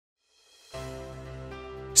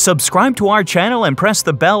Subscribe to our channel and press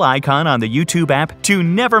the bell icon on the YouTube app to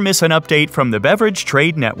never miss an update from the Beverage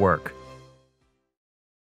Trade Network.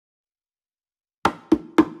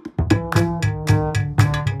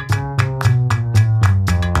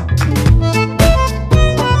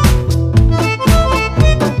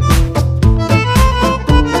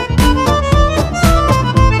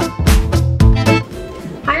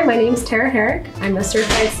 My name's Herrick. I'm a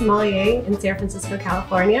certified sommelier in San Francisco,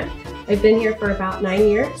 California. I've been here for about 9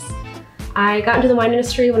 years. I got into the wine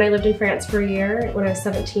industry when I lived in France for a year when I was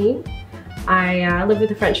 17. I lived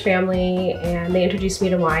with a French family and they introduced me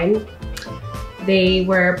to wine. They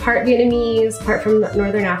were part Vietnamese, part from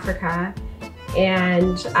Northern Africa,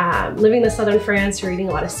 and living in southern France, you're eating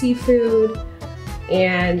a lot of seafood,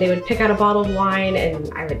 and they would pick out a bottle of wine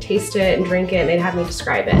and I would taste it and drink it and they'd have me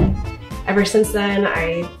describe it. Ever since then,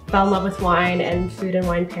 I fell in love with wine and food and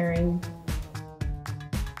wine pairing.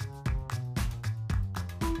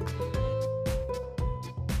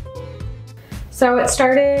 So it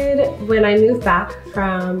started when I moved back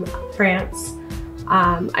from France.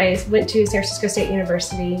 I went to San Francisco State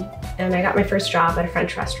University and I got my first job at a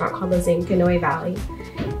French restaurant called Le Zinc in Noe Valley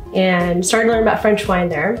and started to learn about French wine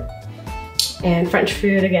there and French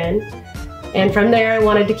food again. And from there, I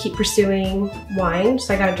wanted to keep pursuing wine,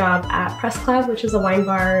 so I got a job at Press Club, which is a wine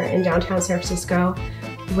bar in downtown San Francisco,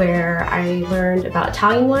 where I learned about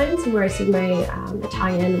Italian wines and where I received my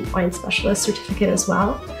Italian wine specialist certificate as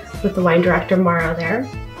well, with the wine director Mauro there.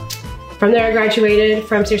 From there, I graduated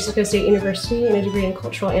from San Francisco State University in a degree in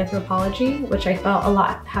cultural anthropology, which I felt a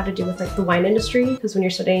lot had to do with the wine industry, because when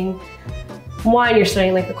you're studying wine, you're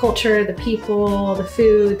studying the culture, the people, the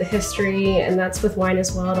food, the history, and that's with wine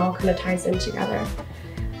as well. It all kind of ties in together.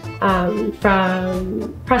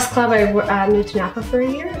 From Press Club, I moved to Napa for a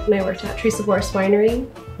year, and I worked at Teresa Boris Winery,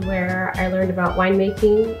 where I learned about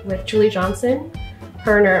winemaking with Julie Johnson.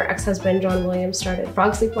 Her and her ex-husband, John Williams, started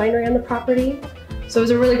Frog's Leap Winery on the property. So it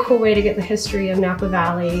was a really cool way to get the history of Napa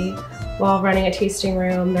Valley while running a tasting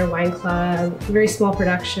room, their wine club, very small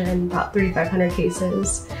production, about 3,500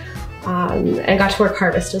 cases. And got to work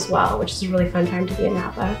harvest as well, which is a really fun time to be in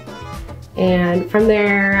Napa. And from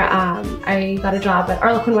there, I got a job at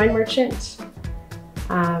Harlequin Wine Merchant,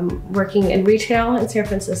 working in retail in San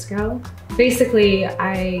Francisco. Basically,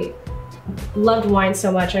 I loved wine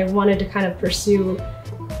so much, I wanted to kind of pursue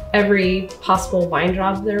every possible wine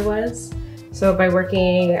job there was. So by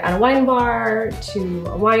working at a wine bar, to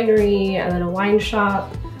a winery, and then a wine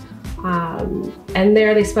shop, and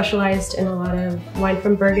there they specialized in a lot of wine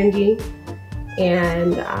from Burgundy,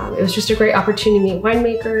 and it was just a great opportunity to meet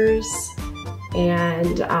winemakers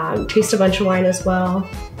and taste a bunch of wine as well.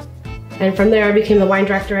 And from there I became the wine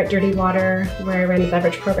director at Dirty Water, where I ran the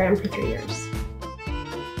beverage program for 3 years.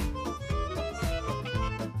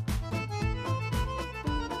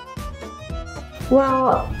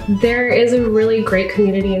 Well, there is a really great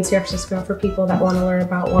community in San Francisco for people that want to learn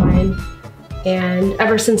about wine. And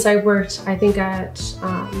ever since I worked, I think at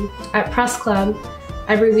Press Club,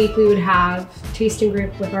 every week we would have tasting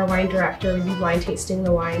group with our wine director. We'd be blind tasting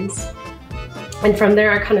the wines. And from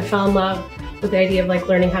there, I kind of fell in love with the idea of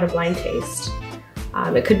learning how to blind taste.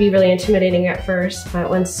 It could be really intimidating at first, but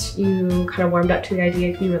once you kind of warmed up to the idea,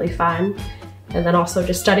 it could be really fun. And then also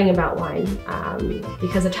just studying about wine,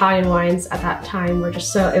 because Italian wines at that time were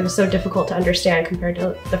just it was so difficult to understand compared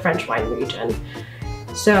to the French wine region.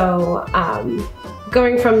 So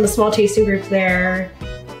going from the small tasting group there,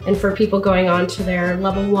 and for people going on to their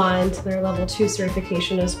level 1 to their level 2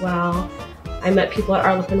 certification as well, I met people at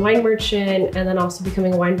Harlequin Wine Merchant and then also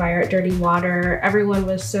becoming a wine buyer at Dirty Water. Everyone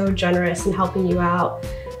was so generous in helping you out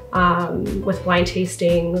with wine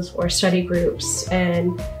tastings or study groups,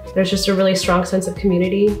 and there's just a really strong sense of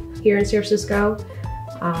community here in San Francisco,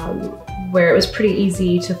 where it was pretty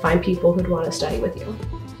easy to find people who'd want to study with you.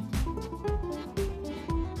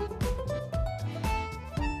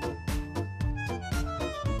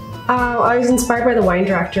 I was inspired by the wine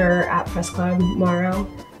director at Press Club, Mauro,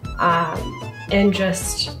 and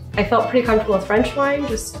I felt pretty comfortable with French wine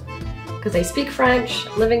just because I speak French,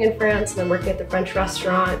 living in France and then working at the French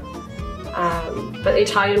restaurant. But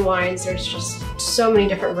Italian wines, there's just so many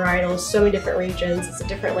different varietals, so many different regions, it's a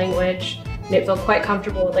different language, and it felt quite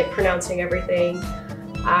comfortable with pronouncing everything.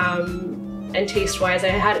 And taste-wise, I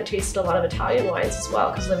hadn't tasted a lot of Italian wines as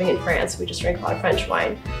well, because living in France, we just drank a lot of French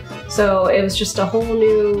wine. So it was just a whole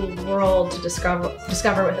new world to discover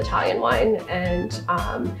with Italian wine. And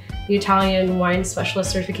the Italian wine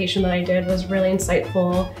specialist certification that I did was really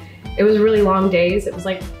insightful. It was really long days. It was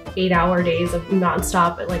 8-hour days of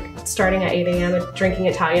nonstop, starting at 8 a.m. and drinking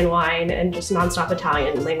Italian wine and just nonstop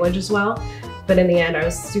Italian language as well. But in the end, I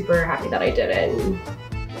was super happy that I did it. And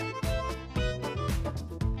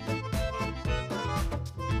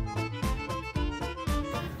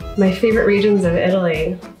My favorite regions of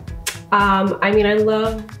Italy. I mean, I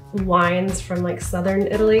love wines from like southern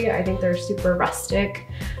Italy. I think they're super rustic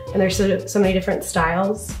and there's so many different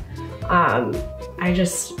styles.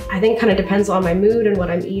 I think kind of depends on my mood and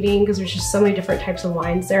what I'm eating, because there's just so many different types of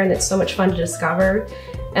wines there and it's so much fun to discover.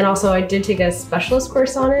 And also I did take a specialist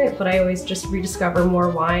course on it, but I always just rediscover more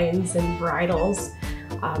wines and varietals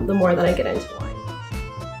the more that I get into wine.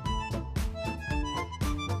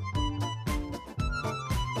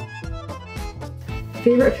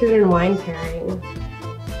 Favorite food and wine pairing?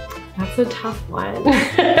 That's a tough one.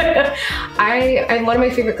 One of my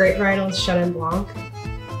favorite grape varietals is Chenin Blanc,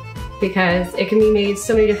 because it can be made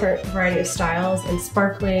so many different variety of styles and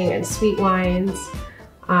sparkling and sweet wines.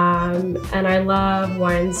 And I love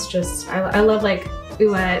wines I love like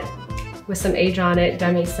Ouette with some age on it,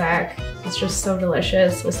 demi-sec. It's just so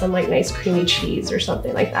delicious with some like nice creamy cheese or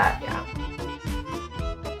something like that, yeah.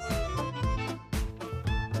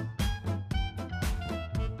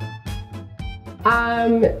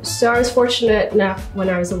 So I was fortunate enough when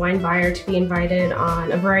I was a wine buyer to be invited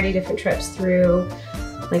on a variety of different trips through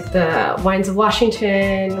like the wines of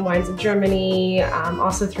Washington, wines of Germany,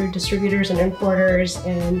 also through distributors and importers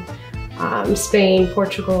in Spain,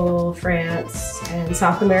 Portugal, France, and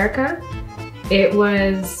South America. It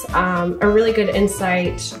was a really good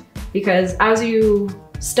insight because as you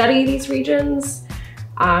study these regions,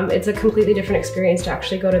 it's a completely different experience to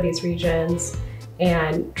actually go to these regions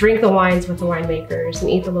and drink the wines with the winemakers and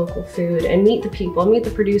eat the local food and meet the people, meet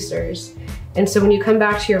the producers. And so when you come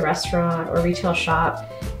back to your restaurant or retail shop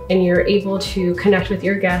and you're able to connect with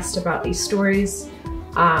your guests about these stories,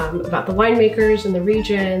 about the winemakers and the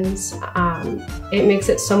regions, it makes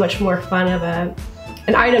it so much more fun of an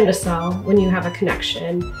item to sell when you have a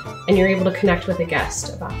connection and you're able to connect with a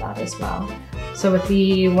guest about that as well. So with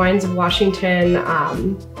the wines of Washington,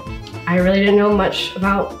 I really didn't know much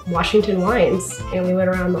about Washington wines, and we went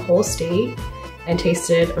around the whole state and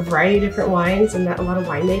tasted a variety of different wines and met a lot of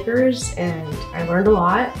winemakers, and I learned a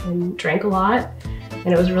lot and drank a lot, and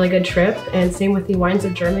it was a really good trip. And same with the wines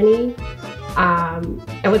of Germany.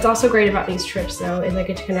 And what's also great about these trips though is I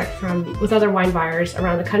get to connect with other wine buyers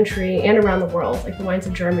around the country and around the world. Like the wines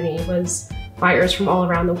of Germany was buyers from all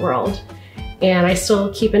around the world. And I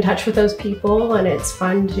still keep in touch with those people, and it's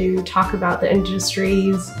fun to talk about the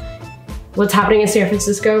industries, what's happening in San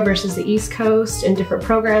Francisco versus the East Coast and different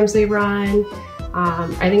programs they run.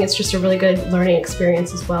 I think it's just a really good learning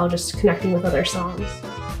experience as well, just connecting with other somms.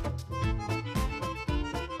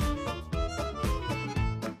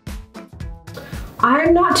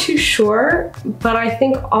 I'm not too sure, but I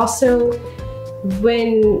think also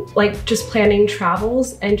when like just planning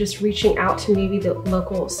travels and just reaching out to maybe the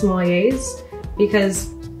local sommeliers,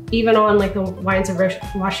 because even on like the Wines of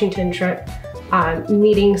Washington trip,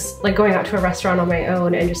 meetings, like going out to a restaurant on my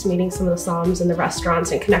own and just meeting some of the somms in the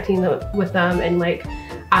restaurants and connecting with them and like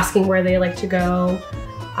asking where they like to go.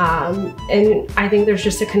 And I think there's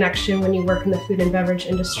just a connection when you work in the food and beverage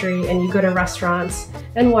industry and you go to restaurants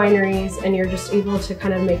and wineries and you're just able to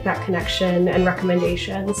kind of make that connection and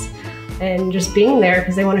recommendations and just being there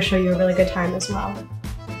because they want to show you a really good time as well.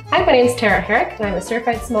 Hi, my name is Herrick and I'm a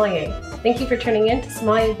certified sommelier. Thank you for tuning in to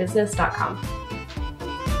SommelierBusiness.com.